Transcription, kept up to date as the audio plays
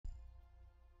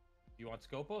You want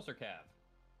Scopos or Cav?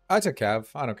 I took Cav.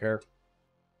 I don't care.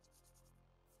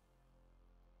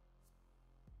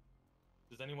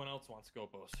 Does anyone else want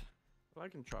Scopos? I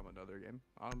can try another game.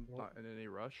 I'm not in any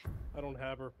rush. I don't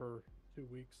have her for 2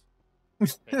 weeks.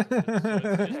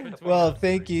 Well,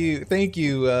 thank you,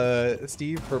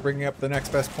 Steve, for bringing up the next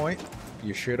best point.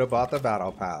 You should have bought the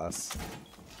battle pass.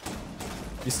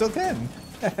 You still can.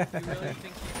 You really think he's gonna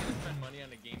spend money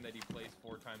on a game that he plays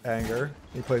 4 times? Anger.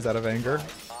 He plays out of anger.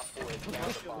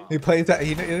 He plays that.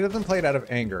 He doesn't play it out of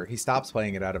anger. He stops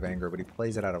playing it out of anger, but he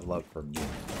plays it out of love for me.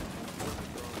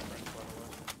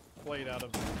 Played out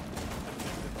of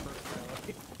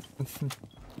personality.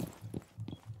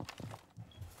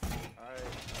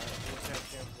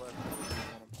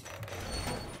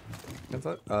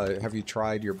 Have you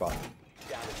tried your butt?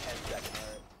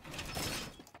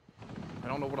 I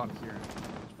don't know what I'm hearing.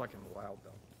 It's fucking loud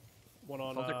though. One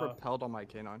on. Sounds like repelled on my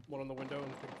canine. One on the window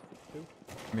and 2.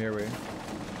 Come here, we.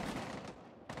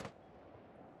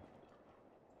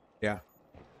 Yeah.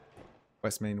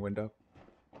 West main window.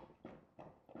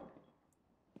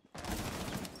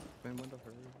 Main window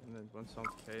heard, and then one sounds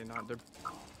canine.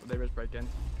 They just break in.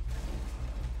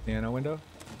 Piano window.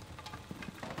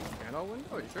 Piano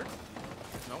window? Are you sure?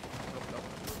 No. Nope.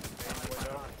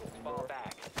 Fall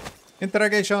back.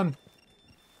 Interrogation.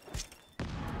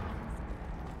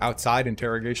 Outside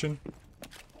interrogation.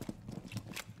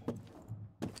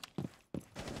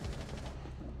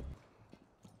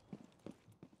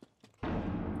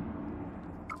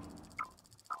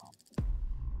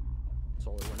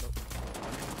 Solar window.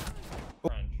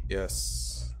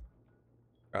 Yes.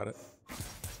 Got it.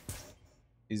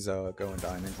 He's going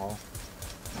dining hall.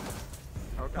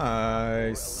 Okay.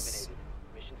 Nice.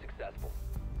 Mission successful.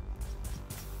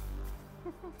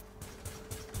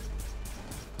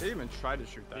 They didn't even try to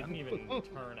shoot that. Didn't even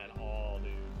turn at all,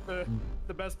 dude.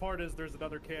 The best part is there's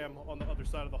another cam on the other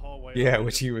side of the hallway. Yeah,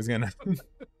 which he was gonna.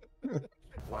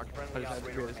 Lock friendly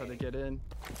operator is how they get in.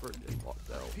 It's locked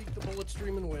out. Peek the bullet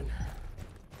stream and win.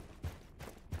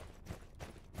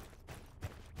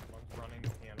 One's running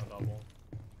piano double.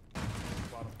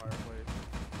 Bottom fireplace.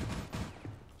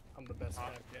 I'm the best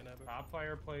cam can ever. Top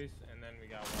fireplace, and then we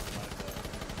got one by the.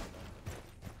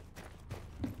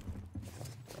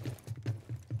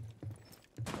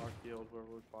 Dark yield where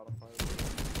we're bottom fireplace.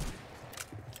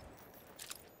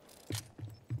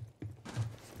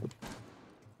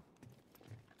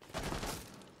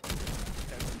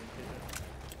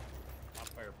 Top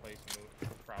fireplace moved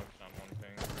crouched on one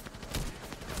thing.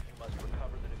 You must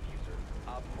recover the diffuser.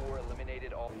 Op 4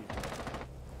 eliminated all.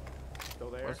 Still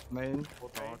there. West main. Full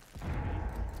talk.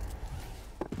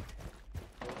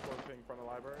 Full in front of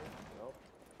the library. Nope.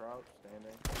 Crouch,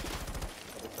 standing.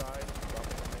 Other side. Drop in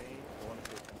the main. One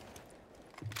kitchen.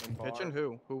 In bar. Kitchen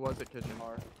who? Who was it kitchen?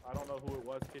 Bar. I don't know who it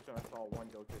was. Kitchen. I saw one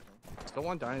go kitchen. Still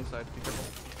one dining side. Be careful.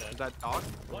 Is that dog?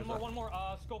 One more.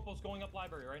 Scopos going up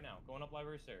library right now. Going up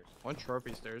library stairs. One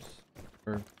trophy stairs.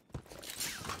 Sure.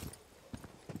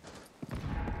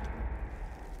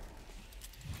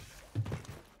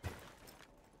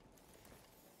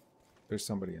 There's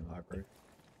somebody in library.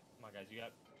 Come on, guys. You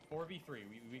got 4v3.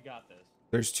 We got this.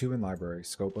 There's 2 in library.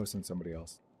 Scopos and somebody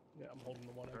else. Yeah, I'm holding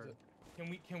the one exit.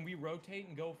 Can we rotate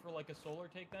and go for like a solar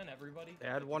take then? Everybody. They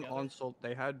had one together? on sol.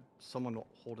 They had someone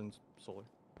holding solar.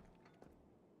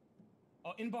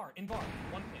 Oh, in bar.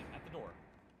 One thing at the door.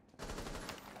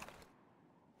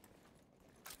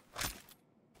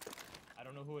 I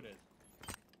don't know who it is.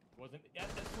 Wasn't. Yeah,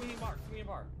 that's swinging bar.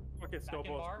 Okay, Back still in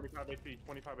both. bar? 25 HP.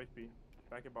 25 HP.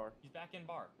 Back at bar. He's back in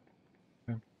bar.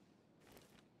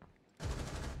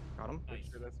 Got him. Nice.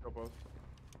 Sure, that's still both.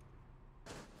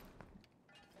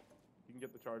 You can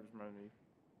get the charges from underneath.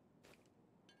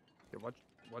 Okay,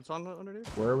 what's on underneath?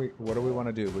 Where are we? What do we want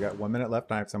to do? We got 1 minute left.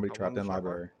 And I have somebody Got trapped one in shot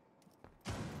bar. library.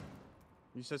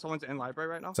 You said someone's in library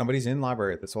right now? Somebody's in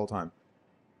library this whole time.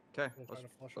 Okay, I'm trying to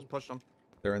flush let's them. push them.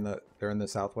 They're in the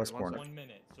southwest Wait, one corner. 1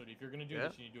 minute. So if you're gonna do Yeah.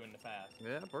 this, you need to do it in the fast.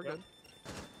 Yeah, we're Yep. good.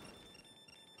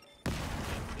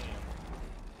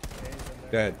 Hands in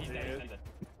there. Dead. He's dead. He's dead.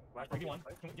 Last Get one.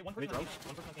 Can we get one person on drones? K9?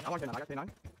 One person on I want K9? K9. I got K9.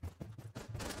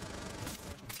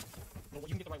 Well, you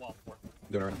can get the right wall for.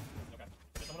 Doing it right Okay.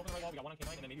 There's someone open the right wall. We got one on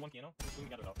K9 and then maybe one piano. We're doing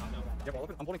together though. Not now. Yeah, wall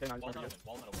open. I'm holding K9. Wall's not It's open.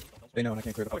 Wall's not open. Don't now. They know and I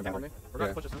can't clear the okay, fucking on me. map. We're gonna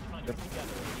Yeah. push this. It's fine. You're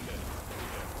together. We're doing good.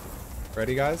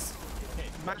 Ready, guys? Okay.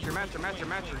 Matcher. You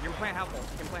can plant half wall.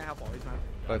 You can plant half wall. He's not.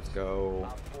 Let's go.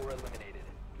 Op 4 eliminated.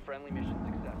 Friendly mission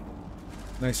successful.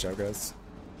 Nice job, guys.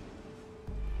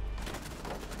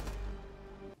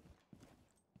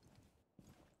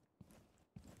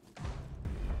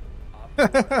 Op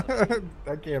 4 eliminated.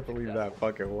 I can't believe that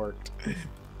fucking worked.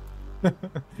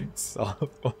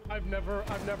 Soft I've never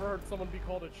heard someone be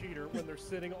called a cheater when they're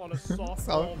sitting on a soft soft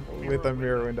wall with a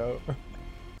mirror window.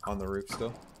 On the roof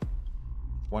still.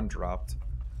 One dropped.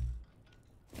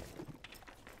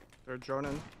 They're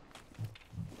droning.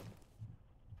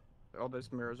 Oh,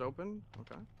 this mirror's open.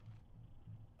 Okay.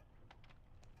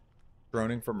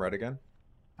 Droning from red again.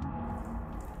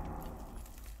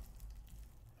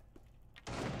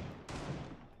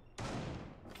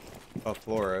 Oh,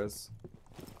 Flores.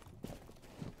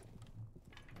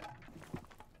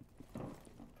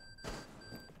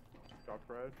 Drop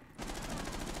red.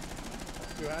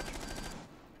 Two hatch.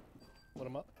 Put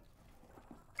him up.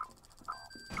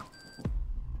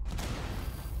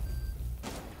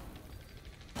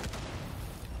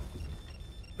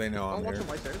 They know I'm I'm here. watching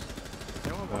white stairs.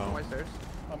 Anyone watching No. white stairs?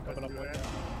 I'm coming up right now.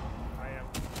 I am.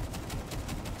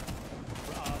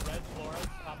 Red Flores,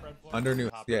 top red Flores. Under new,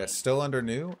 top yeah, red. still under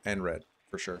new and red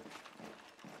for sure.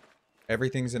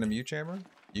 Everything's in a mute chamber.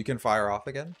 You can fire off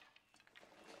again.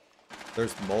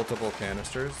 There's multiple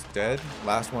canisters. Dead.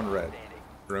 Last one red.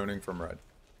 Droning from red.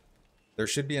 There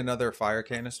should be another fire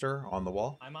canister on the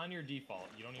wall. I'm on your default.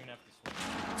 You don't even have to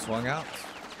swing. Swung out.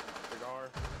 Cigar.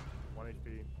 1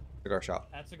 HP. Cigar shot.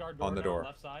 At cigar door On the now, door.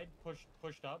 left side.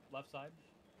 Pushed up, left side.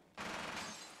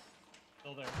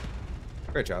 Still there.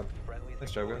 Great job. Friendly's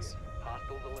Nice job, victorious. guys.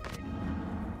 Hostiles eliminated.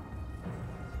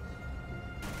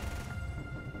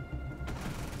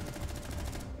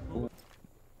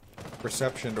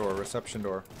 Reception door. Reception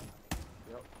door.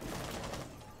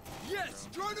 Yep.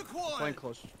 Playing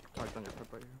close. Talked on your pip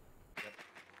right here.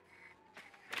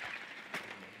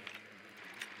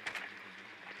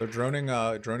 They're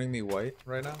droning me white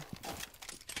right now.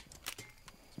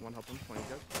 Someone help him. 20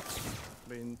 guys.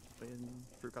 Playing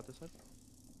fruit got this side.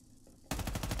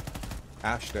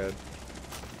 Ash dead.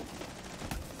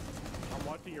 I'm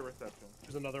watching your reception.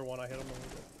 There's another one. I hit him. When we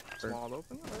did. Sure. Small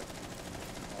open. Alright.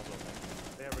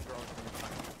 They have a drone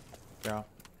coming.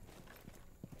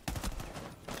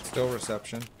 Yeah. Still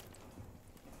reception.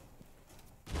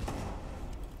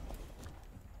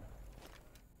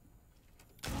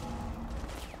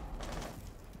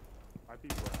 My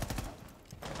people are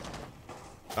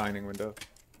out. Dining window.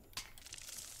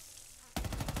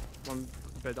 One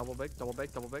big, double big, double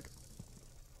big, double big.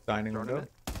 Dining Drone in window.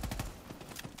 it.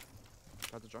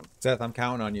 Got the drone. Seth, I'm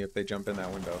counting on you if they jump in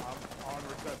that window. I'm on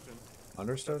reception.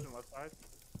 Understood? Reception left side.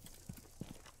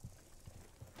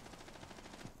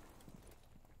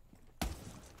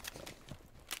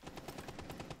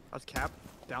 That's cap.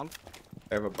 Down.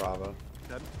 They have a Bravo.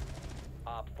 Dead.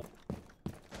 Op 4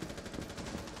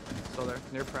 Still there.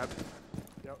 Near prep.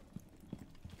 Yep.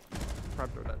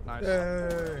 Prep or dead. Nice.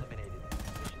 eliminated.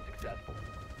 Mission successful.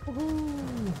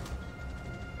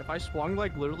 If I swung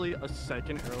like literally a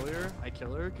second earlier, I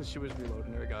kill her because she was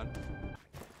reloading her gun.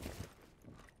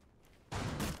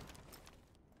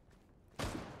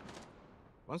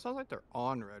 One sounds like they're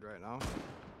on red right now.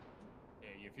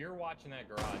 Hey, if you're watching that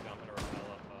garage, I'm gonna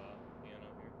repel up piano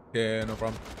here. Yeah, no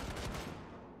problem.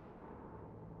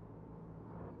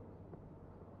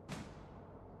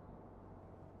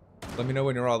 Let me know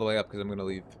when you're all the way up because I'm gonna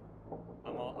leave.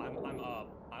 I'm up.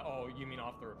 Oh, you mean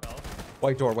off the rappel?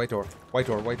 White door, white door, white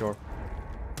door, white door.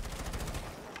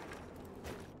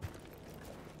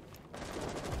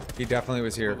 He definitely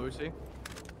was here. Lucy.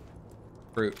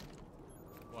 Fruit.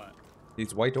 What?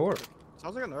 He's white door.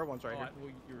 Sounds like another one's right Oh, here.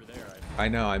 well, you were there. I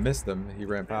know, I missed him. He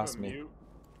ran They have past a me. mute.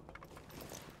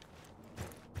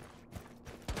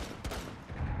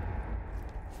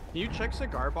 Can you check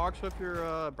cigar box with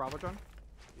your Bravo drone?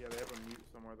 Yeah, they have a mute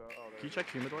somewhere though. Oh, Can you check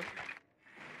humidor?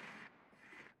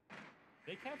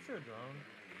 They capture a drone.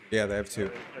 Yeah, they have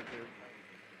two.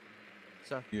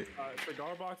 So You-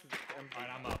 Cigar box is empty. Alright,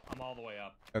 I'm up. I'm all the way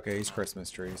up. Okay, he's Christmas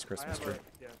tree. He's I Christmas have tree.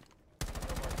 a, yeah.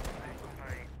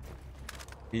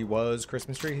 He was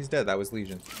Christmas tree. He's dead. That was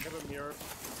Legion. I have a mirror.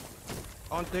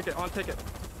 on ticket, on ticket.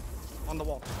 On the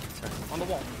wall. On the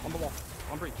wall. On the wall.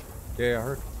 On breach. Yeah, I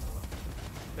heard.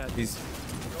 Dead. He's.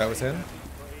 That was him.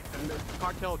 And the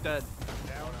cocktail dead.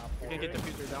 Down. You can get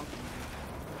diffuser down.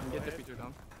 You can get diffuser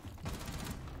down.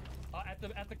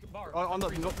 At the bar. On the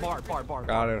no, bar.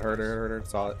 Got it. Heard it.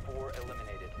 Saw it. 4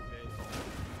 eliminated.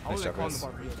 I Nice wasn't job, calling guys. the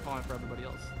bar, but he was calling for everybody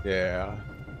else. Yeah.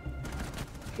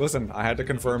 Listen, I had to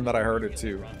confirm that I heard it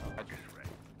too.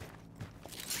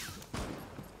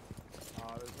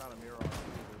 There's not a mirror on it.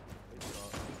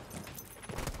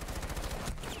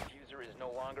 Diffuser is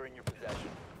no longer in your possession.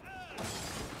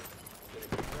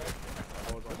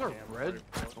 Those are red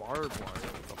barbed wire.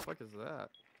 What the fuck is that?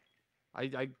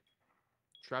 I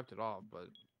trapped it off, but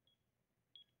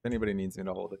If anybody needs me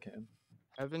to hold a can.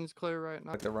 Evan's clear right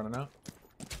now. Like they're running out.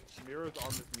 Mirror's on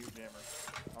this mute jammer.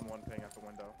 On one ping at the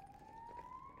window.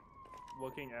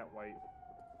 Looking at white.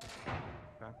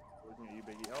 Okay. Looking at you,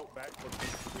 Biggie. Oh, back.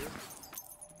 Looking here.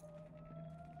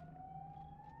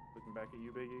 Looking back at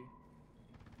you, Biggie.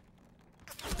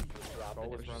 Drop the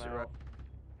Solus run diffuser. out.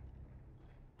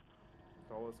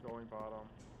 Solus going bottom.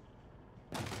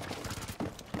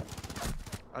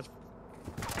 That's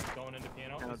Going into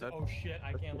piano. Piano dead. Oh shit,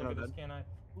 I That's can't piano look at this, dead. can I?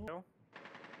 No.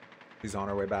 She's on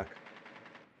her way back.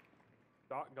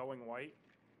 Dot going white.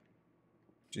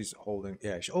 She's holding.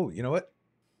 Yeah. Oh, you know what?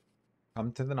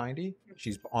 Come to the 90.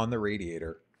 She's on the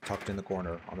radiator, tucked in the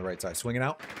corner on the right side, swinging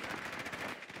out.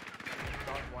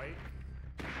 Dot white.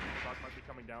 Dot might be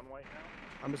coming down white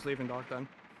now. I'm just leaving Doc then.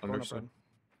 Going up Understood. red.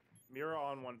 Mirror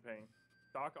on one ping.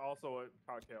 Doc also a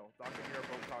cocktail. Doc and Mirror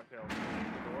both cocktails.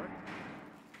 The door.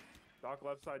 Doc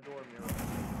left side door, Mirror.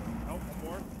 Oh, one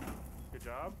more. Good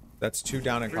job. That's 2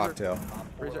 down in Freezer. cocktail.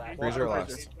 Freezer. Freezer last.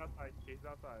 Case outside. Case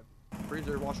outside.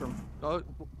 Freezer, washroom. Oh,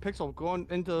 Pixel, going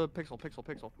into Pixel.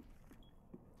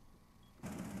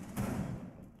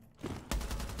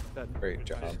 Dead. Great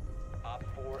job. Op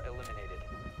 4 eliminated.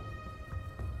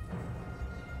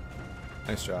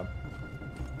 Nice job.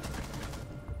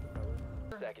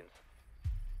 Seconds.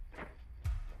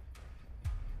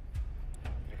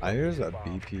 I hear there's a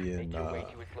BP Make in your way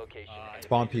to its location. and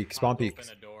Spawn defuse it. Peak. Spawn Open Peak.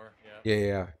 a door. Yeah.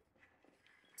 Yeah.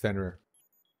 Fenrir.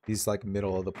 He's like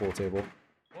middle of the pool table.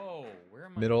 Whoa, where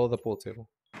am I? Middle of the pool table.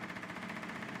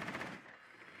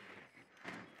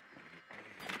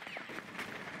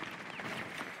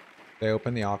 They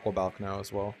open the aqua balc now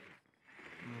as well.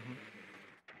 Mhm.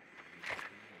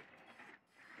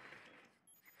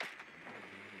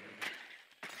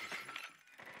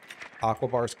 Aqua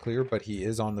bar's clear, but he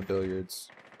is on the billiards,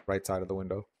 right side of the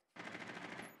window.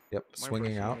 Yep, My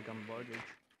swinging impression out. like I'm luggage.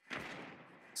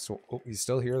 So, oh, he's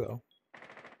still here though.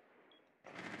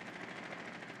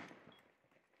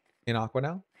 In aqua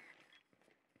now.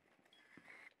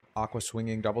 Aqua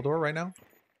swinging double door right now.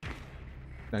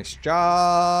 Nice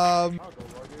job. I'll go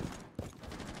luggage.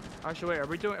 Actually, wait, are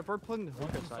we doing? If we're putting the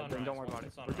hookah One's side, then sunrise, don't worry about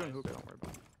it. one's We're doing sunrise. hookah, don't worry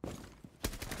about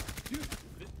it. Dude,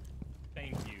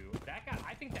 thank you. That guy,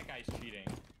 I think that guy's cheating.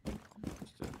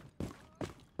 Just do it.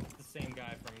 It's the same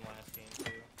guy from last game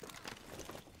too.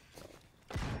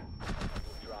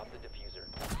 Drop the diffuser.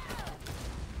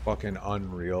 Fucking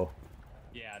unreal.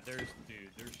 Yeah, dude,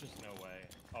 there's just no way.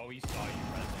 Oh, he saw you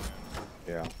pressing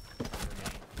Yeah. him for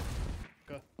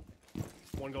me. Okay.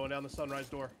 One going down the sunrise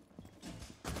door.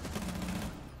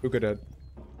 Hookah dead.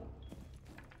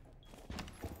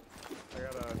 I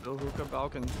got a. Still hookah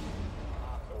balcony.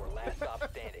 Op 4 last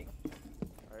stop standing.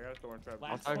 I got a thorn trap.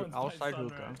 Last Outside, one's by outside hookah.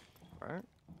 sunrise. Right?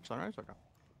 Sunrise? Okay.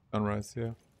 Sunrise,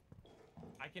 yeah.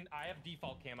 I have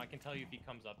default cam. I can tell you if he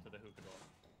comes up to the hookah door,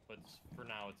 but for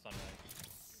now it's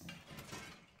sunrise.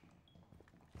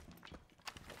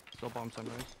 Still bomb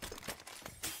sunrise.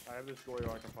 I have this Goyo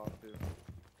I can pop too.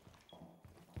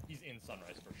 He's in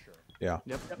sunrise for sure. Yeah.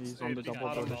 Yep, he's on the Bottom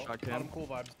double door, the low. shot Bottom cam. cool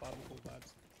vibes. Bottom cool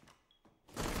vibes.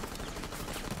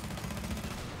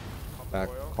 Pop Back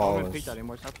the Goyo. call Don't us. peek that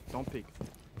anymore, Seth. Don't peek.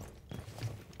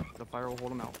 The fire will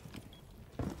hold him out.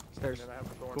 Stairs. And then I have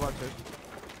the thorn. Go upstairs.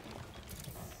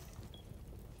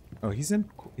 Oh, he's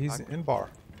in bar.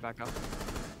 Back up.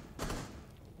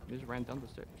 He just ran down the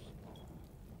stairs.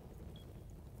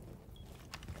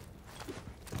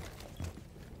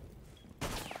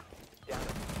 Down to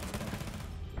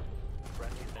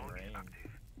friendly In rain.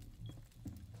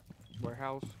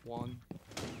 Warehouse, one.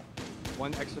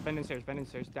 One extra bending stairs,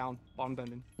 down, bottom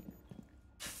bending.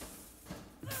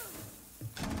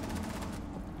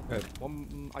 Good.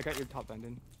 One, I got your top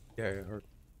bending. Yeah, I heard.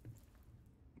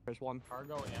 There's one.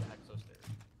 Cargo and exo stairs.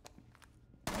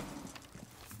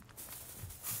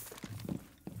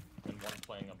 And one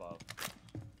playing above.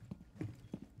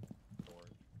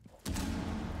 Door.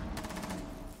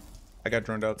 I got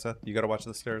droned out, Seth. You gotta watch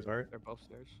the stairs, alright? They're both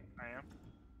stairs. I am.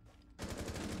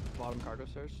 Bottom cargo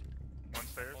stairs. One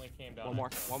stairs. Only came down. One more,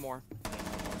 exo. one more. Yeah,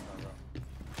 one more cargo.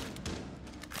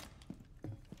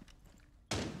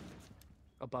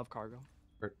 Above cargo.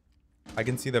 I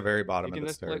can see the very bottom You of can the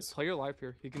just stairs play your life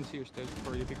here. You can see your stairs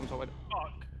before you become so wide.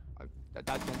 Fuck.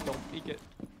 That's one. Don't peek it.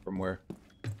 from where?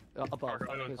 Above.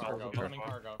 Cargo, His Cargo, cargo. coming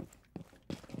cargo.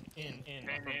 In,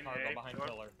 from cargo, in, behind door.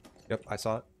 pillar. Yep, I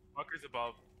saw it. Fuckers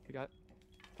above. You got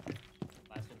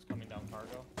Last one's coming down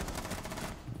cargo.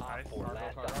 Op 4 Cargo,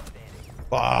 last cargo. stop standing.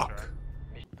 Fuck!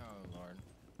 Oh lord.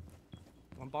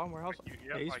 one bottom warehouse.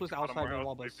 Yep, Ace I was bottom outside the warehouse,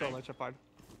 wall, but big still thing. electrified.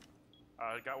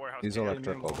 Got warehouse. He's stairs.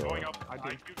 electrical. Going up. I I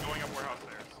did. keep going up warehouse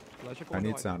stairs. Electrical. I no,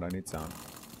 need sound, I need sound.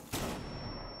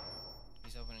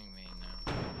 He's opening main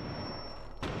now.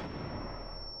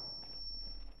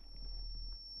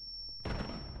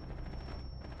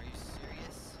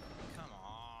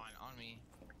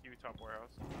 Top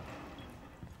warehouse.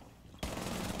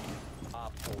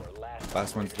 Op 4,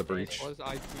 Last one's the breach. What was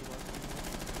IT? What?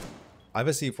 I have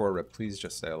a C4 rip. Please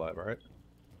just stay alive, alright?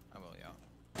 I will,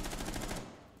 yeah.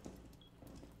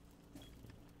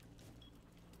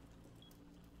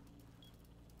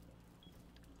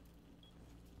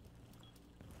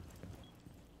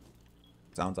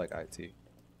 Sounds like IT.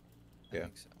 I Yeah.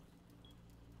 think so.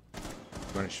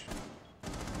 You wanna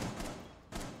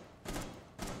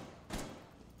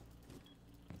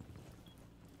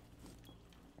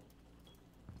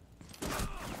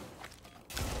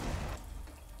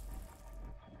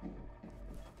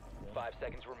 5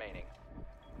 seconds remaining.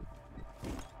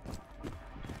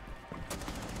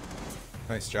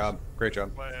 Nice job. Great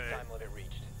job. Wait. Time limit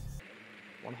reached.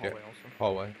 One hallway also.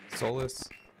 Hallway. Solus.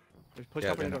 There's pushing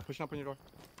Yeah, up on your Dana. door. Pushing up on your door.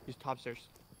 He's top stairs.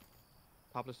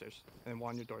 Top of the stairs. And one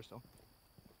on your door still.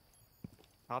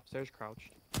 Top stairs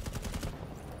crouched.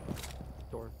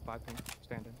 Door. 5 ping.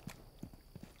 Standing.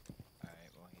 Alright,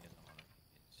 well, he doesn't want to.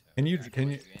 Can you- I can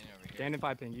let you- in over here. Stand in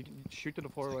 5 ping. You can shoot to the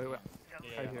floor. Wait, wait.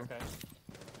 Yeah, Right here. okay.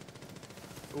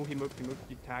 Oh, he moved. He moved.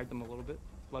 You tagged him a little bit.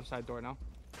 Left side door now.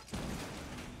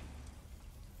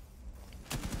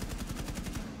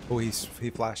 Oh, he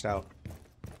flashed out.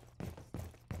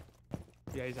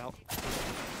 Yeah, he's out.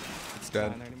 It's Not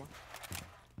dead. in there anymore.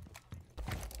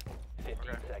 15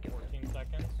 seconds. 14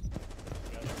 seconds.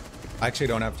 Together. I actually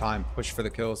don't have time. Push for the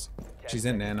kills. 10 She's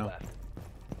in seconds nano. left.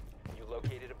 You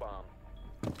located a bomb.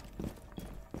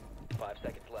 5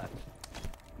 seconds left.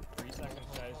 3 seconds,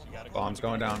 guys. You gotta go. Bomb's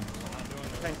going down. I'm not doing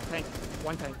this. Tank. Tank.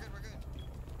 One tank.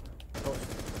 Oh,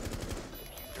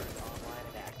 Diffuser is online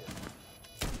and active.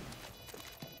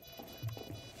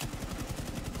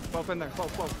 both in there.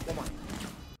 Both. One more.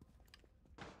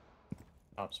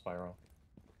 Top spiral.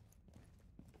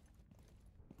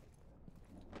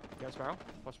 You got spiral?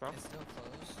 Plus spiral? It's still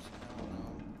closed. I don't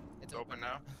know. It's Open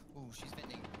now? Ooh, she's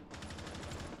vending.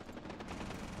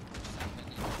 She's not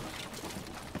vending.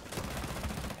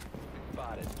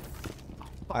 Spotted.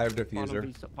 I have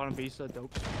diffuser. Bottom visa.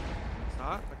 Dope. It's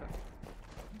not? Okay.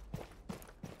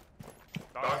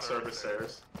 Dock service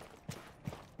stairs.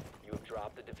 You have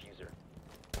dropped the diffuser.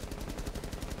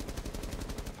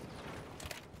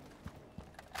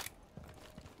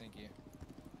 Thank you.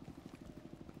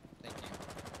 Thank you.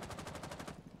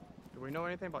 Do we know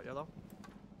anything about yellow?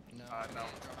 No, No. I'm getting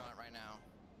a drone on it right now.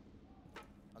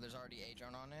 Oh, there's already a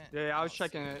drone on it? Yeah, I was I'll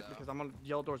checking see it though. because I'm gonna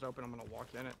yellow door's open. I'm gonna walk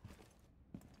in it.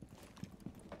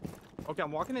 Okay,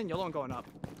 I'm walking in yellow and going up.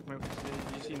 Wait,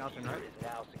 you see nothing, right? Diffuser is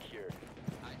now secured.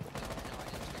 I don't know, I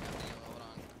didn't check out the yellow. Hold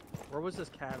on. Where was this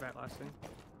cab at last thing?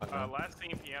 Last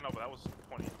seen piano, but that was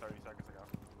 20, 30 seconds ago.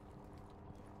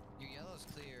 Your yellow's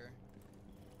clear.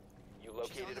 You She's on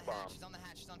located the a bomb. hatch. She's on the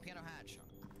hatch. She's on piano hatch.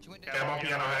 She went down. Camo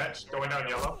piano hatch, going down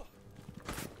yellow.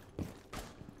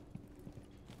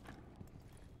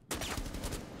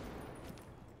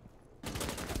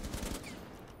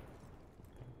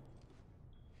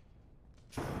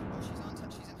 Oh, she's on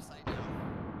touch. She's in the site now.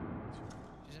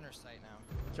 She's in her site now.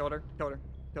 Killed her.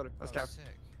 Let's Oh, cap. sick.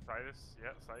 Titus, yeah,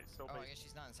 site still Oh, I base. guess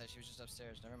she's not inside. She was just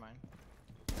upstairs. Never mind.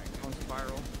 On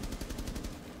spiral.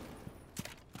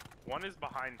 One is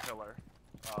behind pillar.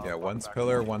 Yeah, on one's back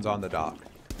pillar, wall, one's on the dock.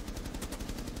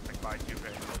 like by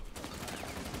QP.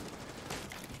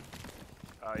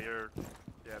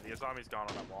 Yeah, the Azami's gone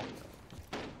on that wall.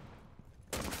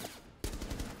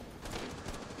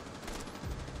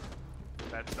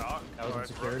 That's dock. That was Sorry, in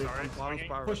security. Sorry, Bottom swinging.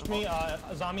 spiral. Push me,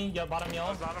 Azami, yeah, bottom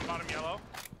yellow. Azami bottom yellow.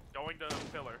 Going to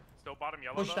pillar. Still bottom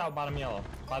yellow. Pushed though. out bottom yellow.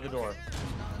 By the door. Upstairs.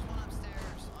 No, there's one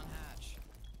upstairs on hatch.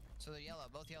 So they're yellow.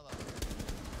 Both yellow.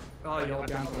 Oh, yellow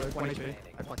down to 1 HP.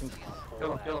 I fucking Both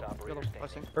yellow. yellow. Last operator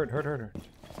Blessing. standing. Hurt.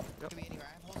 Could be anywhere.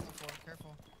 I have holes on the floor.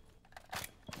 Careful.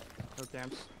 No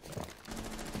camps. Could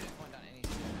have went down any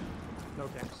stair. No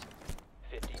camps.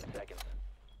 15 seconds.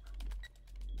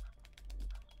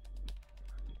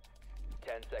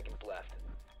 10 seconds left.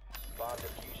 Bomb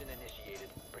diffusion initiated.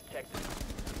 Protected.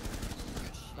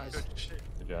 Nice. Good shit.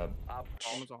 Good job. Op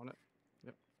Almost on it.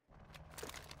 Yep.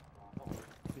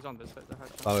 He's on this side. The hatch.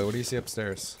 Ollie, what do you see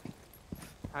upstairs?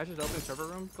 Hatch is open. Server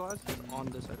room glass. He's on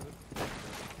this side of it. Oh,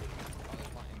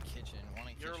 there's one in kitchen. One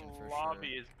in Your kitchen for lobby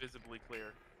sure. is visibly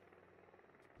clear.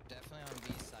 Definitely on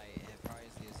B site. It probably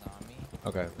is the Azami.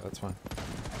 Okay, that's fine. I don't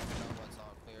know what's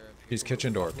all clear up here. She's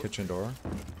kitchen door.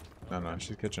 No,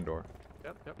 she's kitchen door.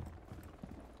 Yep.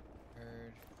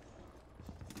 Heard.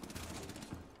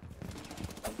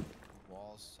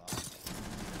 Walls soft.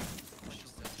 She's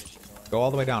still kitchen door. Go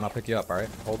all the way down. I'll pick you up, alright?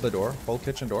 Hold the door. Hold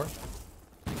kitchen door.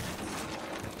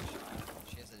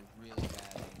 She has a really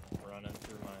bad angle. Running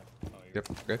through my. Oh, you're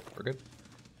Yep, good. We're good.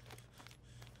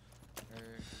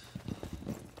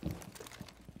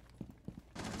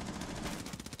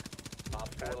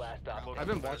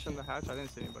 been watching the hatch. I didn't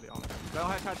see anybody on it. No,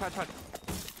 hatch.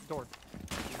 Door.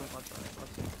 He went left side.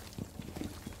 Left side.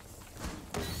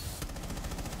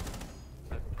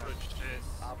 Good shit.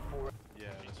 Op 4 Yeah.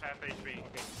 He's half HP.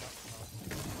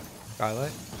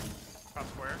 Skylight. Top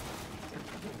square.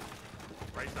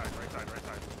 Right side.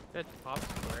 Hit top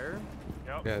square.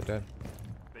 Yep. Yeah, dead.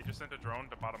 They just sent a drone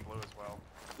to bottom blue as well.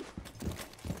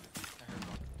 I heard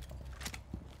one.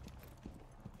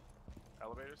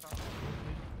 Elevator sound?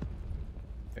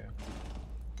 Yeah.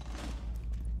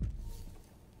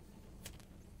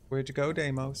 Where'd you go,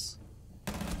 Deimos?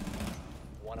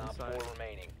 One Op 4 Inside.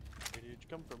 remaining. Where did you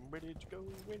come from? Where did you go?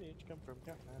 Where did you come from?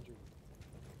 Can't find you.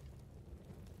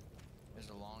 There's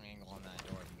a long angle on that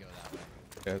door if you go that way.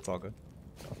 Yeah, it's all good.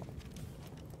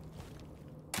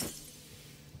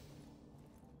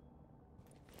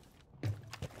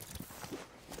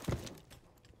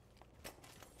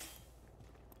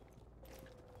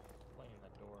 Playing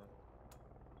that door.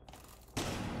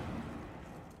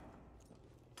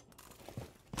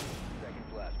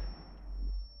 Seconds left.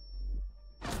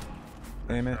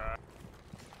 Damn it.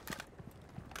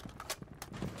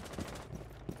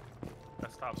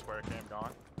 That's top square cam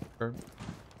gone. Sure.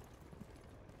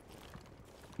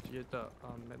 Did you get the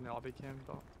mid lobby cam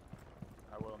though?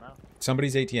 I will now.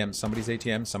 Somebody's ATMs. Somebody's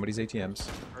ATMs. Somebody's ATMs.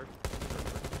 Heard.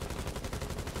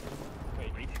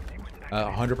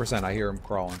 100%. I hear him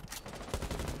crawling.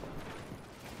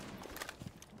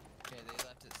 Okay, they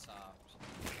left it soft.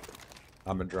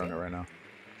 I'm gonna drone it right now.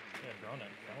 Yeah, drone it.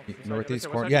 I don't see him. Northeast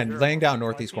what's corner. that Yeah, you're- laying down Oh, I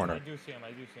northeast see him, corner. I do see him.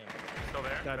 Still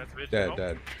there? Dead. That's vigil. Dead,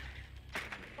 dead.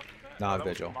 Not that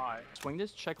was vigil. my- Swing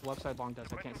this. Check left side long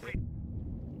desk. I can't see it.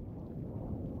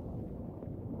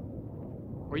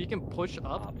 Or you can push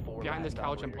up Op 4 behind this last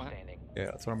couch and operator plant. standing. Yeah,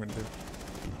 that's what I'm gonna do.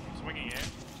 Swinging in.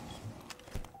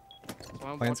 So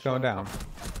I'm Plant's watch, going down.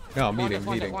 No, Long meeting, desk,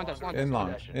 long meeting. desk, long desk, long In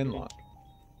desk. long, in long.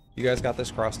 You guys got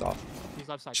this crossed off. He's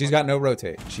left side. She's got no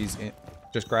rotate. She's in.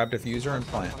 Just grab diffuser and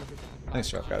plant. 100%. Nice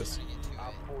job, guys. Trying to get to Op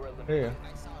it. 4 There you eliminated.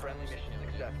 I saw it. Friendly mission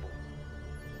successful.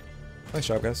 go. Nice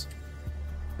job, guys.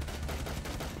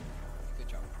 Good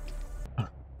job.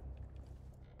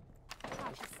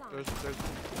 There's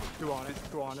two on it.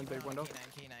 Two on it. Big window.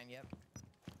 K9, yep.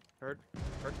 Heard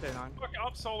K9. Fuck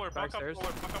up solar. Fuck up Backstairs. solar.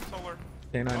 Fuck up solar.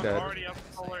 K9 Fuck dead. already up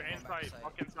solar Going in back sight. to sight.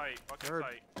 Fuck in sight. Fuck in Third.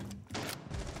 sight.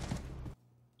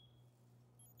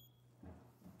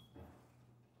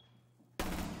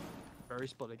 Very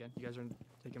split again. You guys are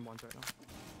taking ones right now.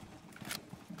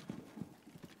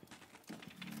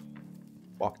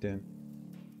 Walked in.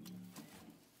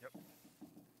 Yep.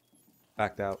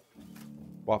 Backed out.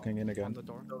 Walking in On again. the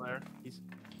door. Still there. He's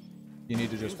You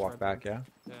need to just walk back, yeah?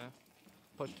 yeah.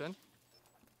 Pushed in.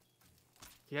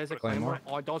 He has a Claymore.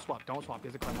 claymore. Oh, don't swap. Don't swap. He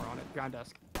has a claymore on it. Behind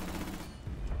desk.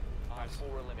 Op 4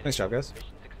 eliminated. Nice job, guys.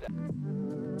 Mission success.